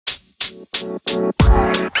Good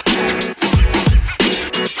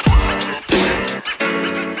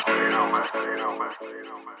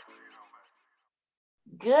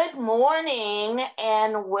morning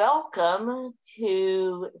and welcome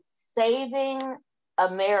to Saving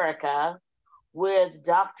America with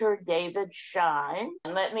Dr. David Shine.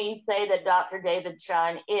 And let me say that Dr. David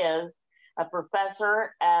Shine is a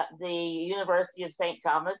professor at the University of St.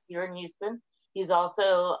 Thomas here in Houston. He's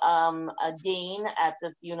also a dean at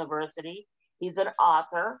this university. He's an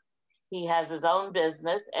author. He has his own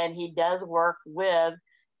business and he does work with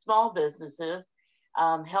small businesses,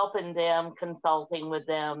 helping them, consulting with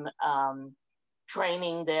them,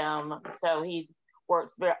 training them. So he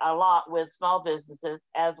works a lot with small businesses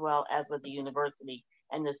as well as with the university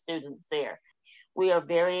and the students there. We are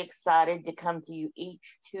very excited to come to you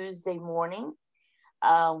each Tuesday morning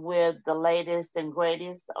with the latest and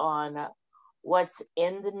greatest on what's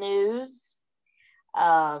in the news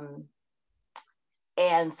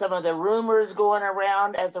and some of the rumors going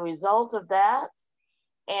around as a result of that.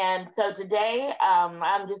 And so today,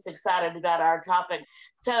 I'm just excited about our topic.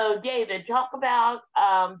 So David, talk about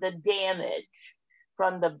the damage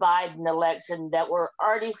from the Biden election that we're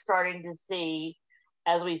already starting to see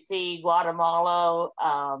as we see Guatemala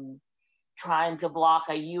trying to block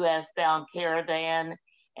a US-bound caravan.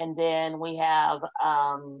 And then we have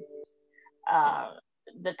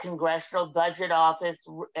the Congressional Budget Office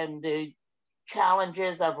and the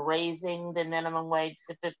challenges of raising the minimum wage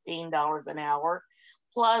to $15 an hour,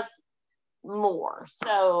 plus more.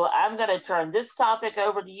 So I'm going to turn this topic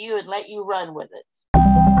over to you and let you run with it.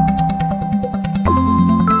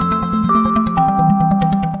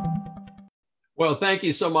 Well, thank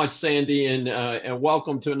you so much, Sandy, and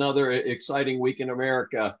welcome to another exciting week in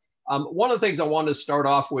America. One of the things I wanted to start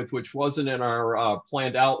off with, which wasn't in our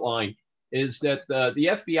planned outline, is that the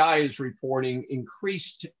FBI is reporting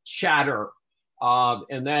increased chatter,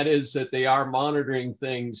 and that is that they are monitoring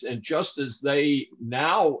things. And just as they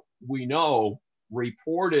now, we know,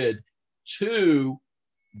 reported to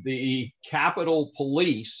the Capitol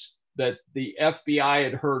Police that the FBI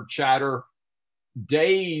had heard chatter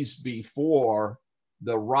days before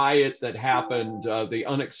the riot that happened, the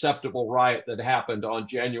unacceptable riot that happened on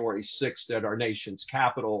January 6th at our nation's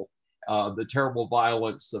capital, the terrible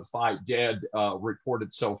violence, the 5 dead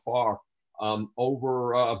reported so far.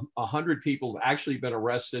 Over 100 people have actually been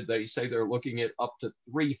arrested. They say they're looking at up to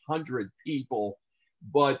 300 people.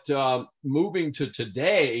 But moving to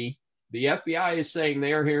today, the FBI is saying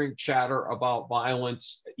they're hearing chatter about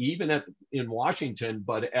violence, even in Washington,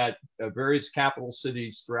 but at various capital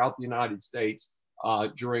cities throughout the United States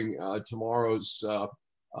during tomorrow's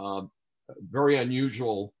very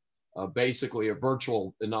unusual, basically a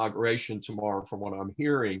virtual inauguration tomorrow from what I'm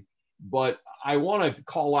hearing. But I want to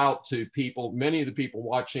call out to people, many of the people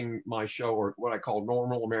watching my show are what I call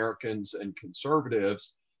normal Americans and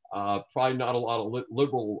conservatives, probably not a lot of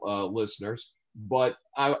liberal listeners, but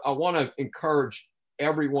I want to encourage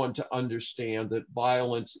everyone to understand that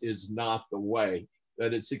violence is not the way,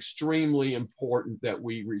 that it's extremely important that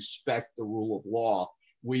we respect the rule of law.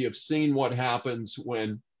 We have seen what happens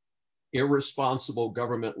when irresponsible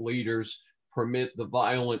government leaders permit the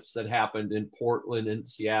violence that happened in Portland and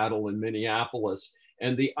Seattle and Minneapolis.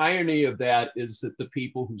 And the irony of that is that the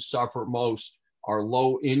people who suffer most are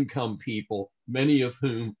low-income people, many of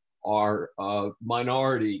whom are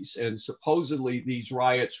minorities. And supposedly these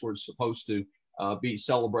riots were supposed to be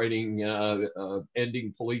celebrating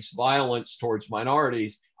ending police violence towards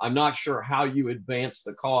minorities. I'm not sure how you advance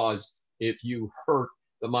the cause if you hurt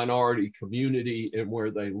the minority community and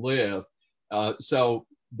where they live. So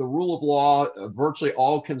the rule of law, virtually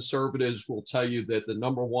all conservatives will tell you that the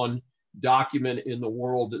number one document in the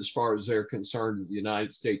world as far as they're concerned is the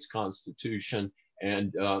United States Constitution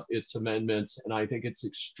and its amendments. And I think it's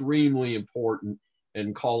extremely important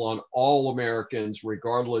and call on all Americans,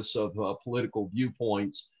 regardless of political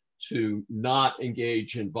viewpoints, to not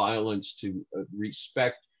engage in violence, to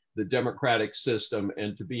respect the democratic system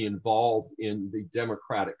and to be involved in the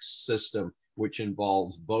democratic system, which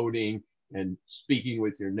involves voting and speaking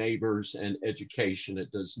with your neighbors and education.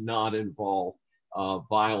 It does not involve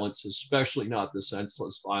violence, especially not the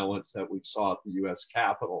senseless violence that we saw at the US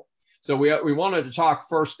Capitol. So we wanted to talk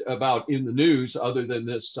first about in the news, other than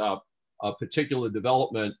this particular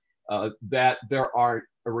development, that there are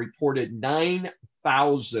a reported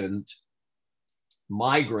 9,000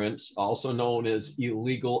 migrants, also known as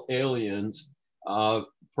illegal aliens,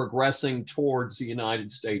 progressing towards the United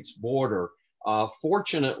States border.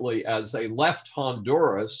 Fortunately, as they left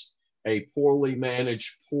Honduras, a poorly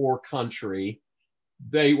managed, poor country,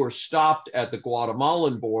 They were stopped at the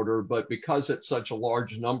Guatemalan border, but because it's such a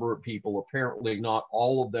large number of people, apparently not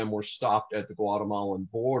all of them were stopped at the Guatemalan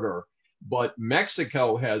border. But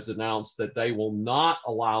Mexico has announced that they will not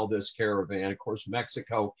allow this caravan. Of course,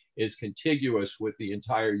 Mexico is contiguous with the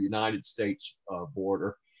entire United States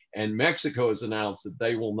border, and Mexico has announced that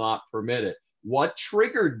they will not permit it. What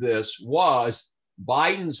triggered this was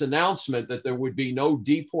Biden's announcement that there would be no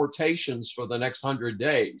deportations for the next 100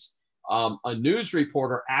 days. A news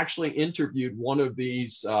reporter actually interviewed one of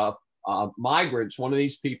these migrants, one of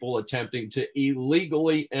these people attempting to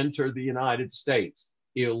illegally enter the United States,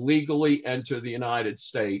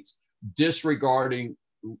 disregarding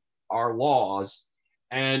our laws.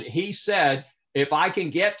 And he said, if I can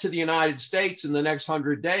get to the United States in the next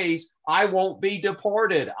 100 days, I won't be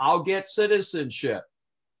deported. I'll get citizenship.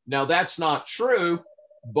 Now, that's not true,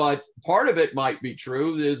 but part of it might be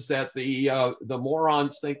true, is that the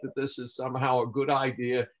morons think that this is somehow a good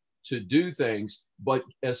idea to do things. But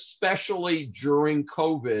especially during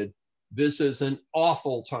COVID, this is an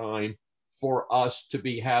awful time for us to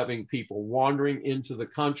be having people wandering into the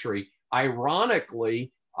country.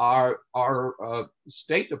 Ironically, our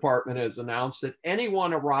State Department has announced that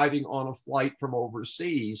anyone arriving on a flight from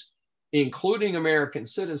overseas, including American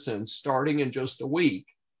citizens, starting in just a week,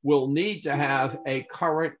 will need to have a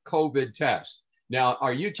current COVID test. Now,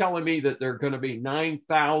 are you telling me that there are going to be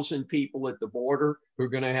 9,000 people at the border who are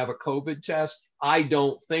going to have a COVID test? I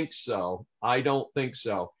don't think so.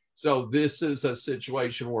 So this is a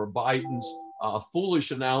situation where Biden's foolish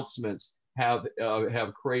announcements have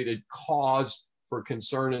created cause for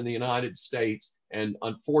concern in the United States. And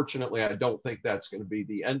unfortunately, I don't think that's going to be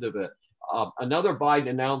the end of it. Another Biden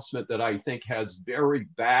announcement that I think has very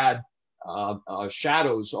bad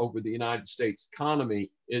shadows over the United States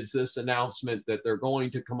economy is this announcement that they're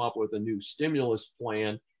going to come up with a new stimulus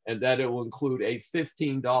plan, and that it will include a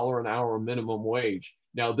 $15 an hour minimum wage.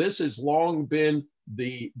 Now, this has long been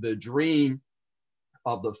the dream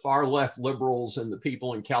of the far left liberals and the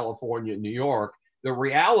people in California and New York. The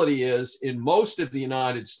reality is, in most of the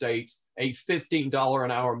United States, a $15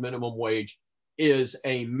 an hour minimum wage is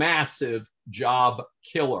a massive job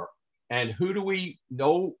killer. And who do we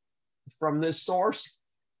know from this source?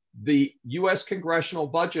 The U.S. Congressional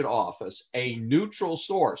Budget Office, a neutral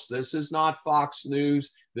source. This is not Fox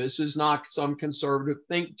News. This is not some conservative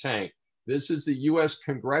think tank. This is the U.S.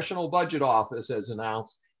 Congressional Budget Office has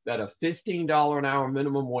announced that a $15 an hour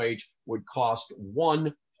minimum wage would cost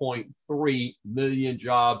 1.3 million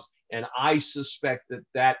jobs. And I suspect that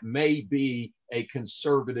that may be a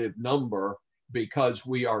conservative number because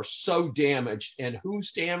we are so damaged. And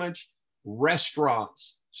who's damaged?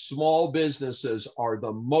 Restaurants, small businesses are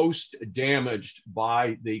the most damaged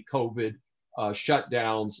by the COVID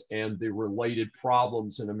shutdowns and the related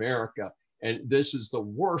problems in America. And this is the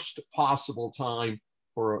worst possible time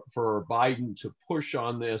for Biden to push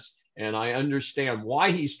on this. And I understand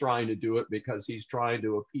why he's trying to do it, because he's trying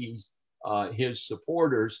to appease his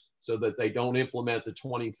supporters so that they don't implement the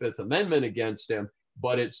 25th Amendment against him.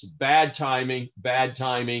 But it's bad timing,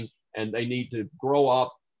 and they need to grow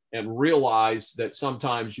up and realize that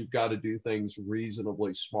sometimes you've got to do things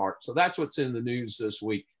reasonably smart. So that's what's in the news this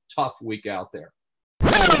week. Tough week out there.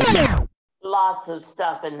 Lots of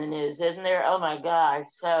stuff in the news, isn't there? Oh my gosh.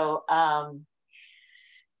 So a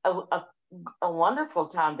wonderful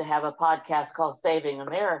time to have a podcast called Saving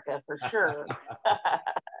America, for sure.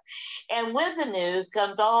 And with the news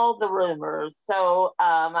comes all the rumors. So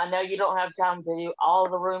I know you don't have time to do all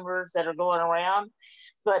the rumors that are going around,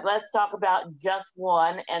 but let's talk about just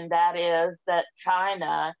one, and that is that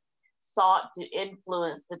China sought to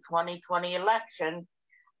influence the 2020 election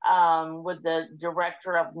with the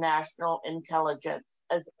Director of National Intelligence.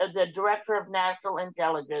 As the Director of National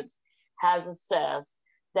Intelligence has assessed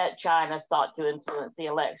that China sought to influence the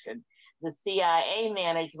election. The CIA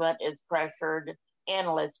management is pressured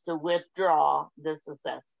analysts to withdraw this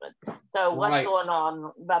assessment. So what's going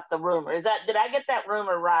on about the rumor? Did I get that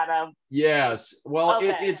rumor right? Yes. Well,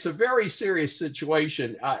 okay. It's a very serious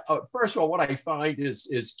situation. First of all, what I find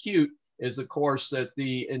is cute is, of course, that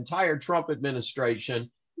the entire Trump administration,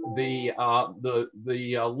 the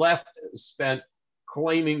left spent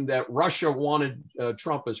claiming that Russia wanted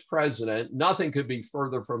Trump as president. Nothing could be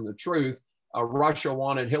further from the truth. Russia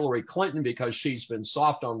wanted Hillary Clinton because she's been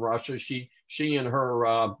soft on Russia. She and her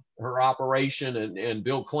operation and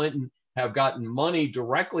Bill Clinton have gotten money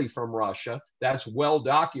directly from Russia. That's well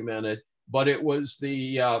documented. But it was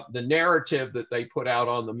the narrative that they put out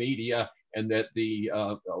on the media, and that the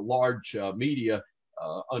large media,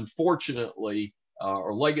 unfortunately,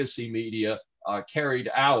 or legacy media, carried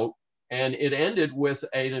out. And it ended with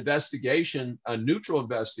an investigation, a neutral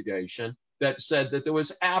investigation, that said that there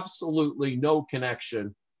was absolutely no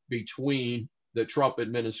connection between the Trump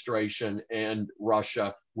administration and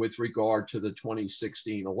Russia with regard to the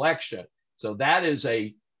 2016 election. So that is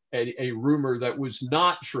a rumor that was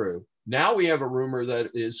not true. Now we have a rumor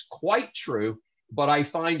that is quite true, but I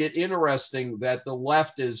find it interesting that the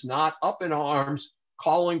left is not up in arms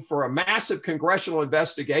calling for a massive congressional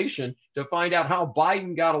investigation to find out how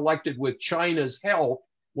Biden got elected with China's help,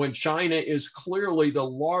 when China is clearly the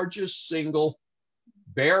largest single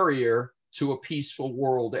barrier to a peaceful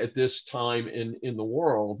world at this time in the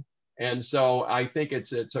world. And so I think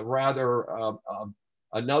it's a rather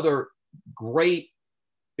another great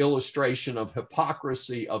illustration of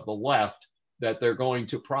hypocrisy of the left, that they're going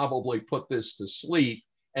to probably put this to sleep,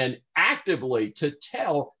 and actively to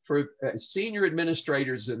tell for senior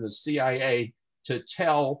administrators in the CIA to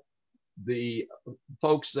tell the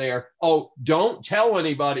folks there, oh, don't tell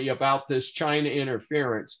anybody about this China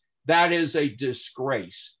interference. That is a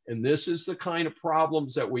disgrace. And this is the kind of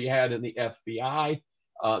problems that we had in the FBI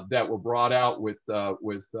that were brought out with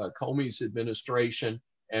Comey's administration.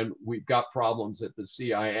 And we've got problems at the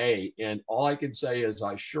CIA. And all I can say is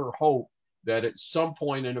I sure hope that at some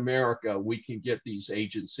point in America, we can get these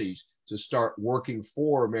agencies to start working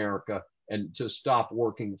for America and to stop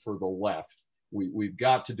working for the left. We've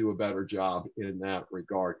got to do a better job in that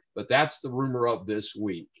regard. But that's the rumor of this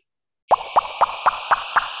week.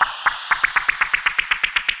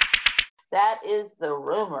 That is the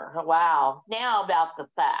rumor. Wow. Now about the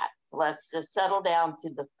facts. Let's just settle down to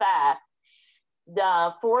the facts.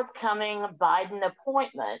 The forthcoming Biden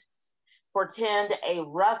appointments portend a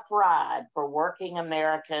rough ride for working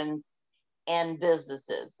Americans and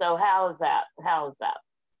businesses. So how is that?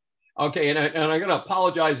 Okay, and I'm going to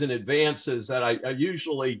apologize in advance, is that I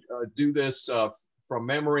usually do this from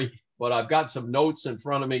memory, but I've got some notes in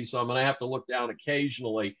front of me, so I'm going to have to look down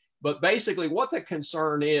occasionally. But basically what the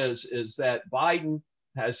concern is that Biden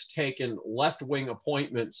has taken left-wing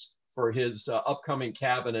appointments for his upcoming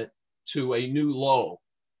cabinet to a new low.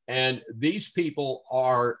 And these people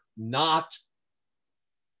are not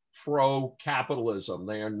pro-capitalism.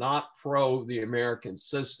 They are not pro the American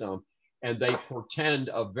system. And they portend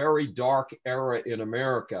a very dark era in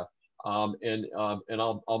America. And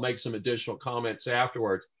I'll make some additional comments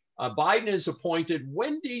afterwards. Biden has appointed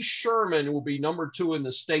Wendy Sherman, who will be number 2 in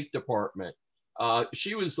the State Department.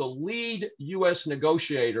 She was the lead U.S.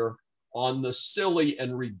 negotiator on the silly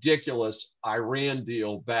and ridiculous Iran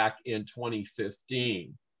deal back in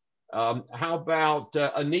 2015. How about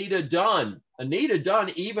Anita Dunn? Anita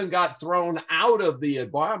Dunn even got thrown out of the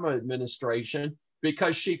Obama administration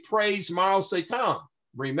because she praised Mao Zedong.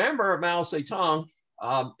 Remember, Mao Zedong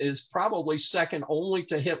is probably second only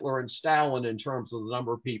to Hitler and Stalin in terms of the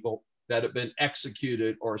number of people that have been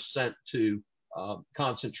executed or sent to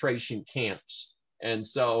concentration camps. And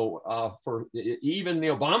so for even the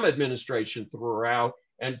Obama administration threw her out,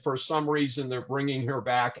 and for some reason they're bringing her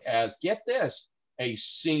back as, get this, a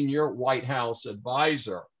senior White House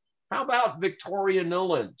advisor. How about Victoria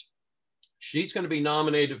Nuland? She's going to be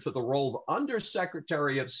nominated for the role of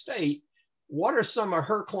Undersecretary of State. What are some of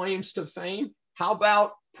her claims to fame? How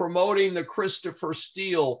about promoting the Christopher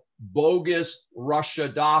Steele bogus Russia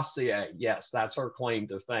dossier? Yes, that's her claim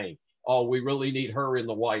to fame. Oh, we really need her in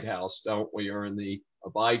the White House, don't we, or in the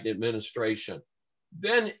Biden administration.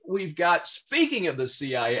 Then we've got, speaking of the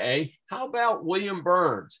CIA, how about William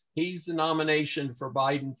Burns? He's the nomination for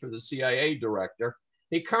Biden for the CIA director.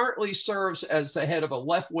 He currently serves as the head of a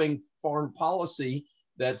left-wing foreign policy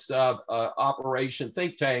that's Operation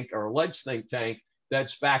Think Tank, or alleged think tank,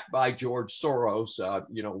 that's backed by George Soros,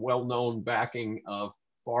 well-known backing of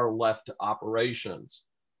far-left operations.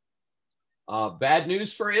 Bad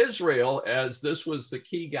news for Israel, as this was the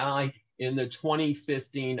key guy in the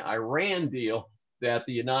 2015 Iran deal that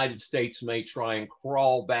the United States may try and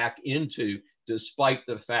crawl back into, despite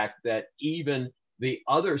the fact that even the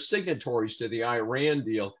other signatories to the Iran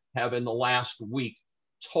deal have in the last week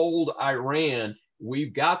told Iran,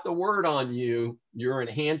 we've got the word on you, you're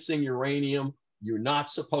enhancing uranium, you're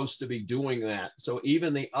not supposed to be doing that. So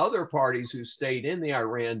even the other parties who stayed in the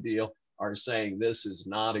Iran deal are saying this is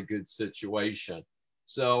not a good situation.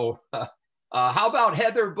 So how about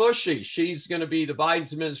Heather Bushy? She's going to be the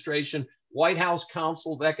Biden's administration White House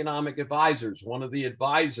Council of Economic Advisors, one of the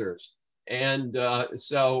advisors. And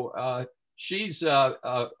so she's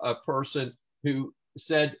a person who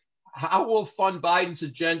said, how we'll fund Biden's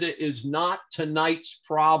agenda is not tonight's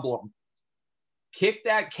problem. Kick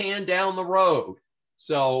that can down the road.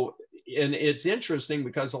 So, and it's interesting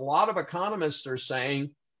because a lot of economists are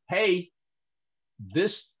saying, hey,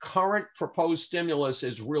 this current proposed stimulus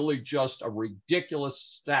is really just a ridiculous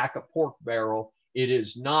stack of pork barrel. It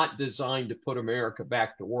is not designed to put America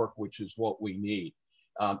back to work, which is what we need.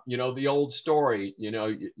 You know, the old story, you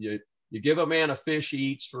know, you give a man a fish, he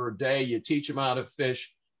eats for a day. You teach him how to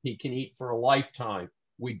fish, he can eat for a lifetime.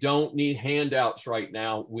 We don't need handouts right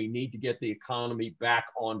now. We need to get the economy back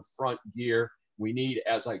on front gear. We need,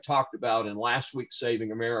 as I talked about in last week's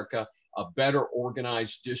Saving America, a better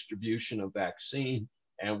organized distribution of vaccine.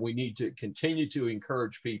 And we need to continue to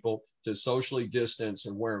encourage people to socially distance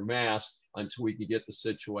and wear masks until we can get the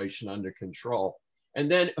situation under control. And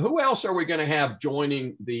then who else are we going to have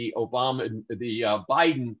joining the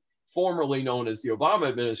Biden, formerly known as the Obama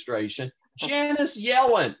administration? Janice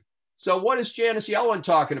Yellen. So what is Janice Yellen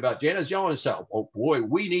talking about? Janice Yellen said, oh boy,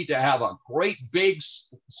 we need to have a great big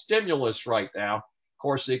stimulus right now. Of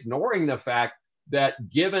course, ignoring the fact that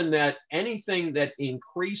given that anything that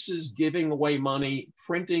increases giving away money,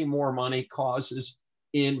 printing more money causes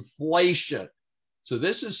inflation. So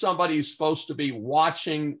this is somebody who's supposed to be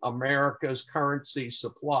watching America's currency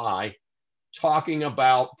supply, talking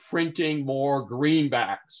about printing more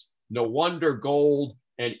greenbacks. No wonder gold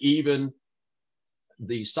and even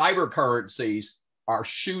the cyber currencies are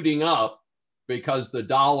shooting up because the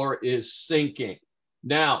dollar is sinking.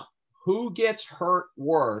 Now, who gets hurt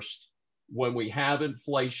worst when we have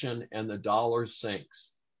inflation and the dollar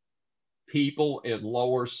sinks? People in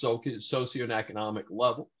lower socioeconomic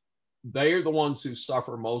level. They are the ones who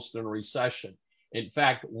suffer most in a recession. In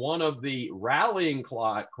fact, one of the rallying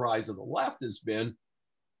cries of the left has been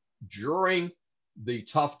during the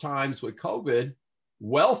tough times with COVID,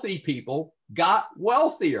 wealthy people got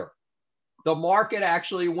wealthier. The market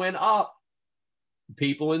actually went up.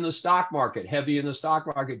 People in the stock market, heavy in the stock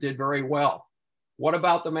market, did very well. What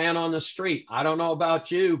about the man on the street? I don't know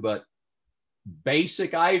about you, but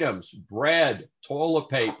basic items, bread, toilet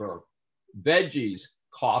paper, veggies,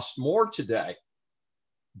 cost more today.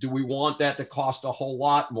 Do we want that to cost a whole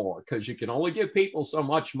lot more? Because you can only give people so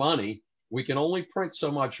much money. We can only print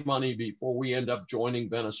so much money before we end up joining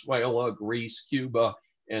Venezuela, Greece, Cuba,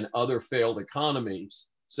 and other failed economies.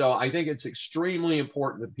 So I think it's extremely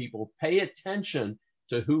important that people pay attention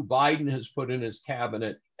to who Biden has put in his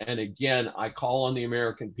cabinet. And again, I call on the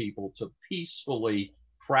American people to peacefully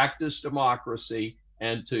practice democracy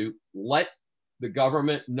and to let the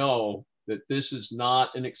government know that this is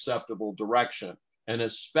not an acceptable direction. And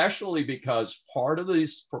especially because part of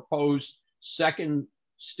this proposed second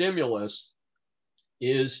stimulus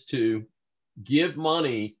is to give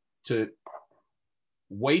money to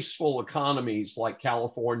wasteful economies like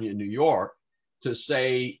California, New York, to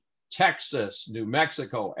say Texas, New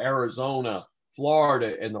Mexico, Arizona,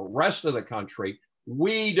 Florida, and the rest of the country.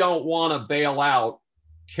 We don't want to bail out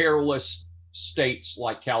careless states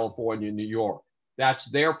like California, New York.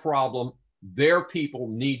 That's their problem. Their people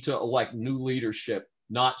need to elect new leadership,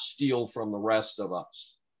 not steal from the rest of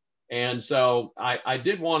us. And so I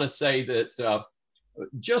did want to say that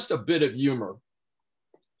just a bit of humor.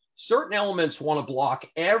 Certain elements want to block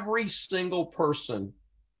every single person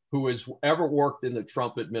who has ever worked in the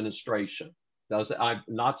Trump administration. I'm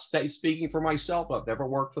not speaking for myself. I've never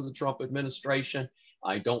worked for the Trump administration.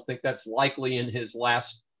 I don't think that's likely in his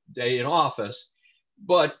last day in office.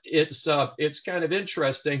 But it's kind of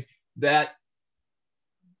interesting that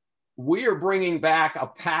we are bringing back a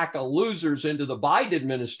pack of losers into the Biden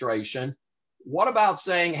administration. What about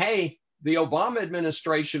saying, hey, the Obama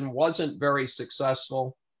administration wasn't very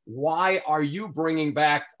successful. Why are you bringing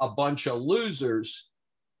back a bunch of losers?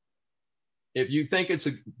 If you think it's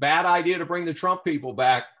a bad idea to bring the Trump people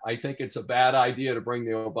back, I think it's a bad idea to bring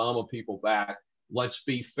the Obama people back. Let's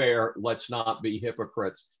be fair. Let's not be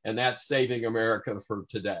hypocrites. And that's Saving America for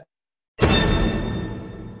today.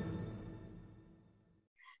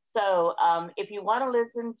 So if you want to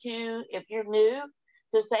listen to, if you're new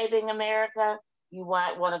to Saving America, you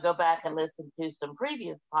might want to go back and listen to some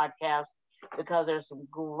previous podcasts because there's some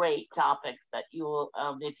great topics that you will,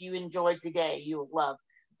 if you enjoyed today, you will love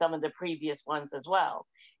some of the previous ones as well.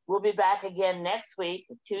 We'll be back again next week,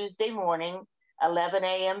 Tuesday morning, 11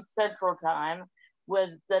 a.m. Central Time, with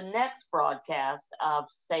the next broadcast of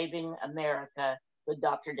Saving America with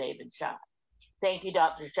Dr. David Shine. Thank you,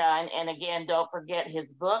 Dr. Shine. And again, don't forget his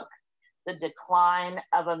book, The Decline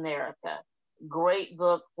of America. Great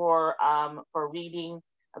book for reading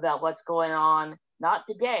about what's going on, not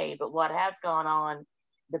today, but what has gone on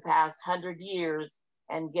the past 100 years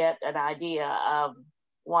and get an idea of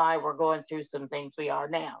why we're going through some things we are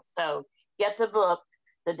now. So get the book,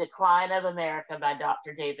 The Decline of America by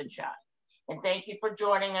Dr. David Shine. And thank you for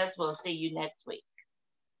joining us. We'll see you next week.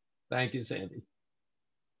 Thank you, Sandy.